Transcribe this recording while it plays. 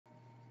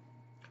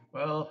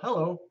Well,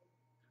 hello.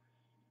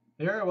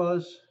 Here I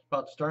was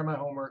about to start my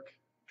homework,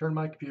 turned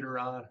my computer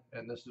on,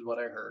 and this is what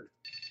I heard.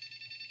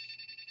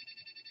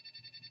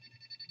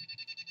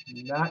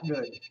 Not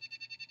good.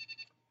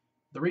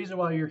 The reason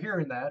why you're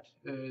hearing that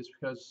is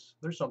because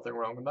there's something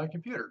wrong with my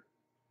computer.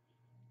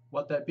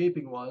 What that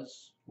beeping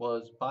was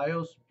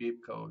BIOS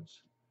beep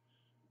codes.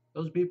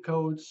 Those beep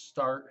codes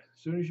start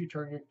as soon as you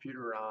turn your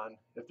computer on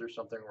if there's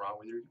something wrong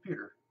with your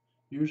computer.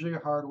 Usually a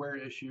hardware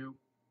issue,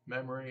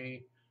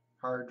 memory,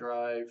 hard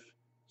drive,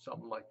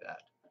 something like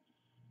that.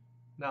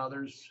 Now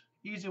there's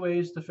easy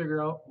ways to figure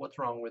out what's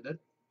wrong with it.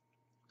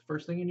 The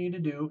first thing you need to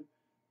do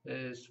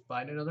is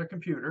find another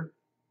computer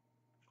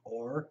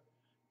or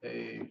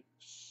a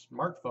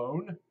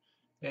smartphone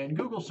and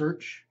Google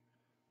search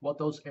what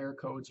those error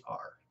codes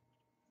are.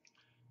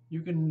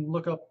 You can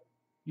look up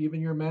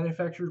even your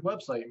manufacturer's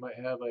website might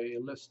have a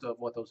list of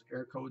what those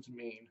error codes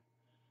mean.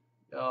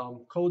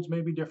 Codes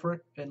may be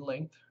different in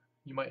length.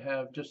 You might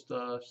have just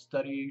a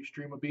steady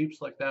stream of beeps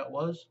like that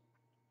was,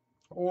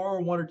 or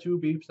one or two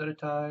beeps at a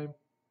time,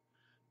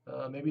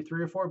 maybe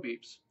three or four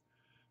beeps.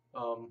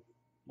 Um,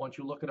 Once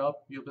you look it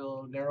up, you'll be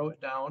able to narrow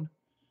it down.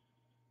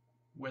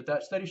 With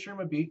that steady stream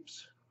of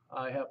beeps,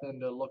 I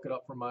happened to look it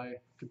up from my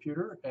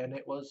computer and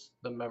it was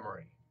the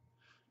memory.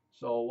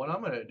 So what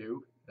I'm going to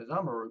do is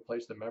I'm going to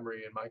replace the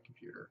memory in my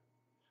computer.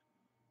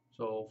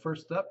 So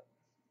first step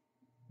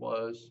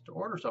was to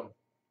order some.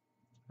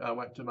 I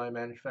went to my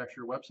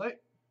manufacturer website,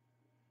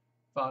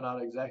 found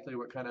out exactly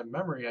what kind of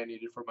memory I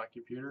needed for my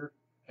computer,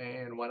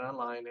 and went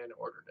online and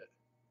ordered it.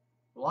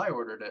 Well, I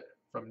ordered it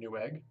from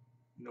Newegg.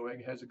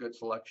 Newegg has a good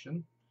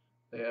selection.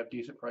 They have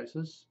decent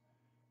prices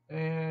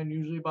and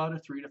usually about a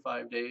 3 to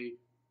 5 day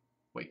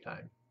wait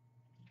time.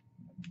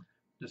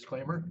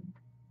 Disclaimer,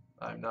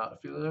 I'm not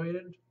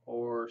affiliated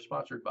or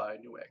sponsored by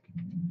Newegg.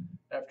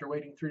 After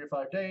waiting 3 to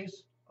 5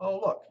 days, oh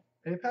look,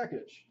 a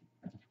package.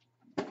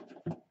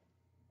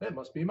 It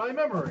must be my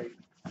memory.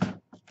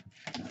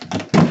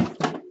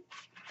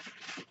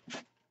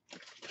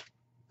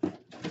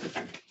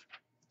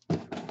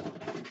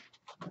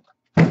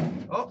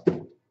 Oh,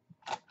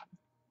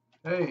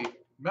 hey,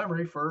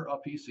 memory for a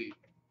PC.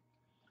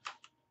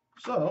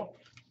 So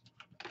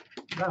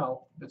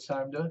now it's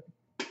time to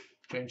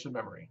change the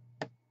memory.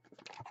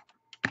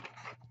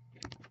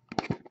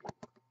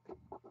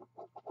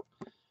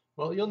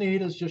 What you'll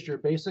need is just your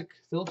basic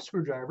Phillips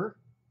screwdriver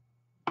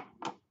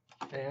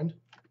and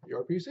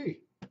your PC.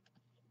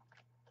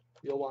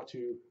 You'll want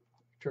to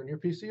turn your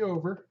PC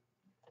over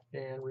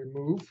and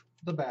remove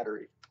the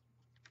battery.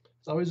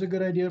 It's always a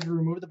good idea to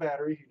remove the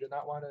battery. You do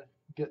not want to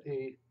get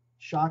a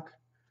shock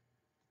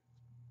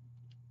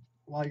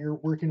while you're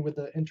working with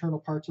the internal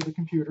parts of the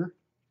computer.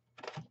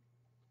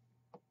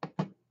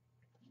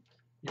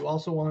 You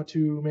also want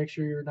to make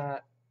sure you're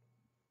not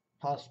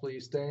possibly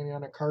standing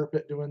on a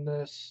carpet doing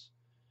this.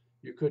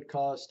 You could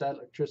cause static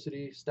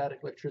electricity. Static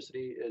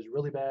electricity is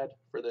really bad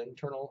for the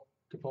internal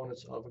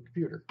components of a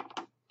computer.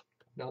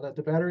 Now that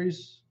the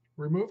battery's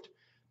removed,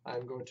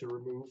 I'm going to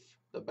remove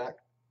the back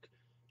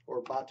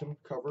or bottom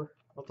cover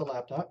of the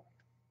laptop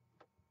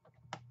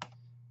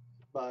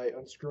by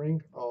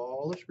unscrewing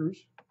all the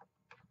screws.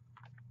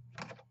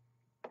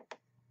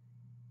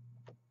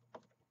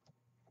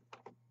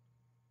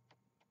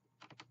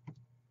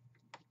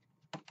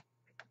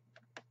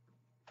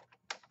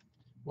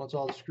 Once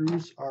all the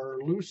screws are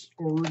loose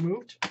or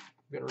removed, I'm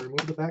going to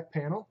remove the back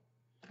panel,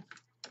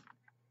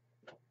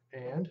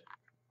 and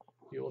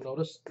you will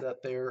notice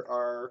that there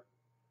are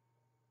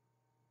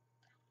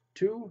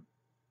two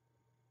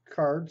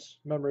cards,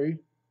 memory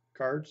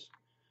cards,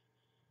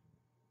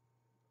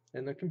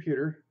 in the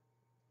computer.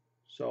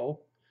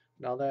 So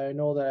now that I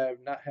know that I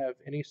not have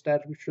any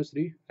static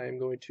electricity, I am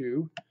going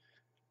to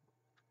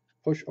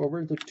push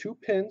over the two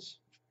pins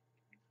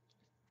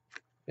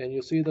and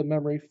you'll see the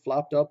memory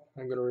flopped up.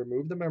 I'm going to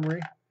remove the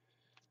memory,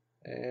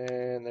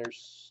 and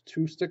there's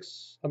two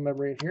sticks of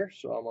memory in here,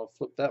 so I'm going to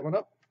flip that one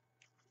up.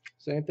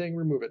 Same thing,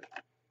 remove it.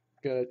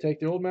 Going to take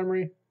the old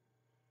memory.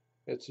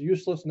 It's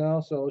useless now,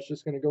 so it's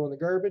just going to go in the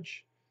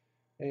garbage,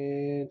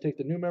 and take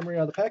the new memory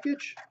out of the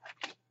package.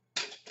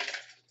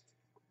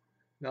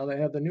 Now that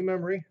I have the new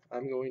memory,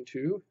 I'm going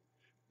to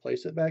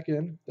place it back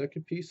in the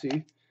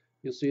PC.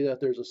 You'll see that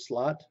there's a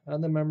slot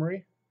on the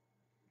memory.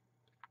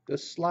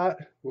 This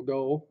slot will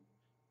go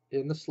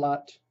in the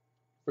slot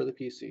for the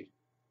PC.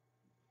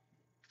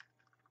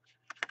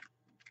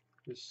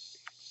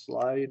 Just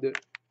slide it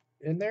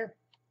in there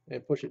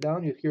and push it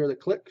down. You hear the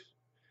click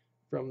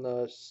from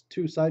the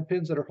two side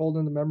pins that are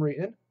holding the memory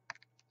in.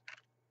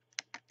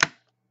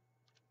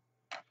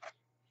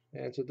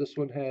 And so this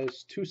one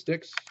has two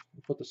sticks.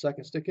 You put the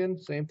second stick in,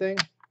 same thing.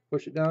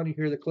 Push it down, you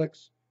hear the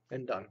clicks,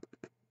 and done.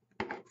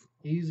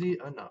 Easy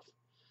enough.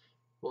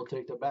 We'll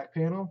take the back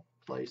panel,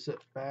 place it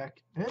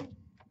back in.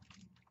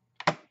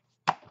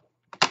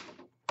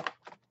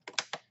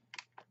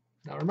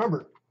 Now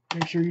remember,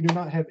 make sure you do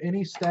not have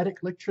any static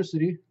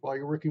electricity while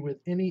you're working with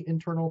any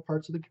internal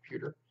parts of the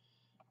computer.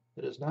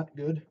 That is not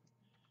good.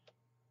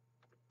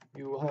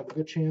 You will have a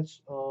good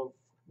chance of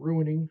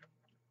ruining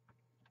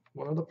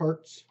one of the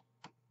parts.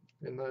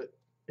 in the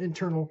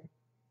internal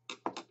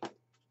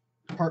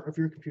part of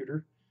your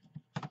computer.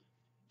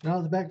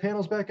 Now the back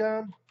panel's back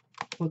on,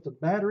 put the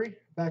battery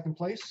back in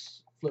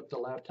place, flip the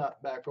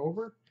laptop back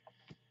over,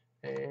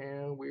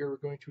 and we are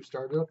going to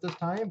start it up this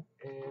time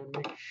and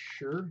make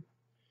sure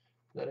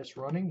that it's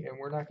running, and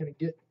we're not going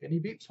to get any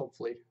beeps,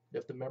 hopefully,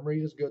 if the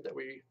memory is good that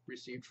we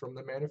received from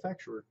the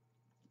manufacturer.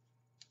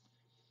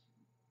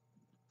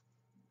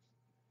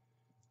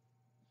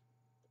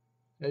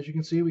 As you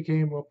can see, we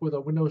came up with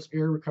a Windows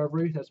error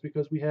recovery. That's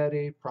because we had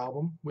a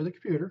problem with the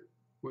computer.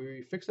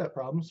 We fixed that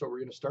problem, so we're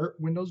going to start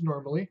Windows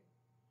normally.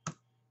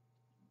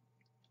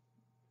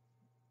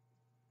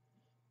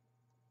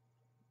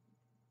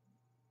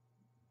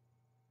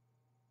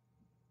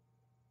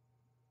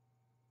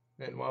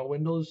 And while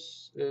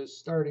Windows is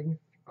starting,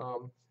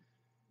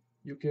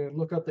 you can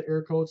look up the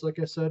error codes, like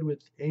I said,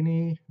 with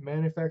any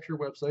manufacturer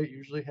website.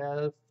 Usually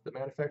have the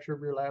manufacturer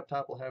of your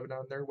laptop will have it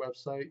on their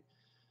website,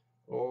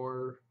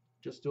 or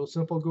just do a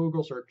simple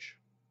Google search.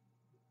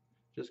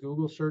 Just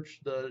Google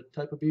search the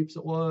type of beeps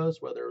it was,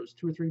 whether it was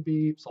 2 or 3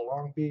 beeps, a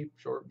long beep,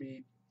 short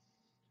beep,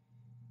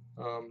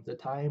 the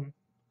time,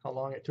 how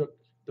long it took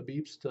the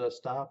beeps to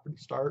stop and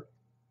start,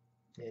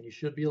 and you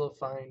should be able to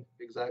find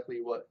exactly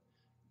what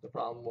the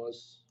problem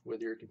was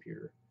with your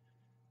computer.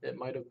 It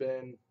might have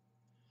been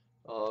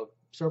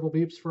several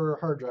beeps for a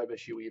hard drive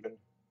issue even,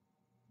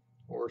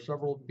 or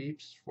several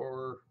beeps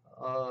for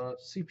a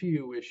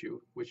CPU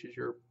issue, which is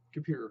your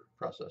computer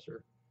processor.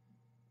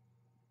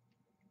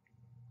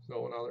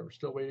 So now that we're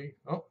still waiting,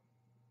 oh,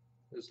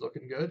 it's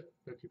looking good.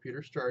 The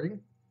computer's starting.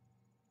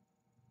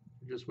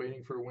 We're just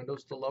waiting for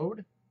Windows to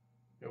load.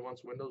 And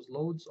once Windows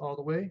loads all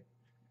the way,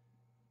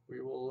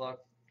 we will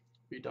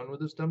be done with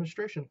this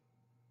demonstration.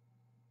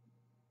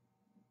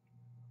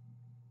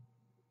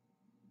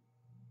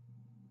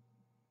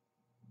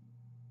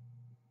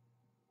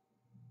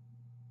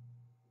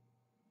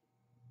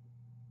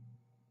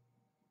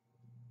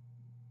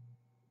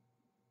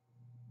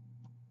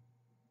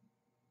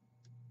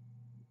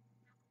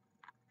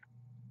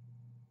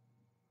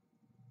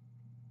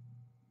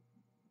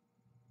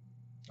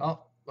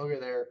 Oh, look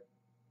at there.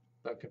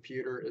 The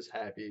computer is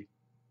happy.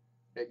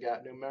 It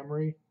got new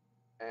memory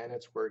and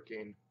it's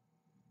working.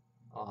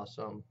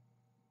 Awesome.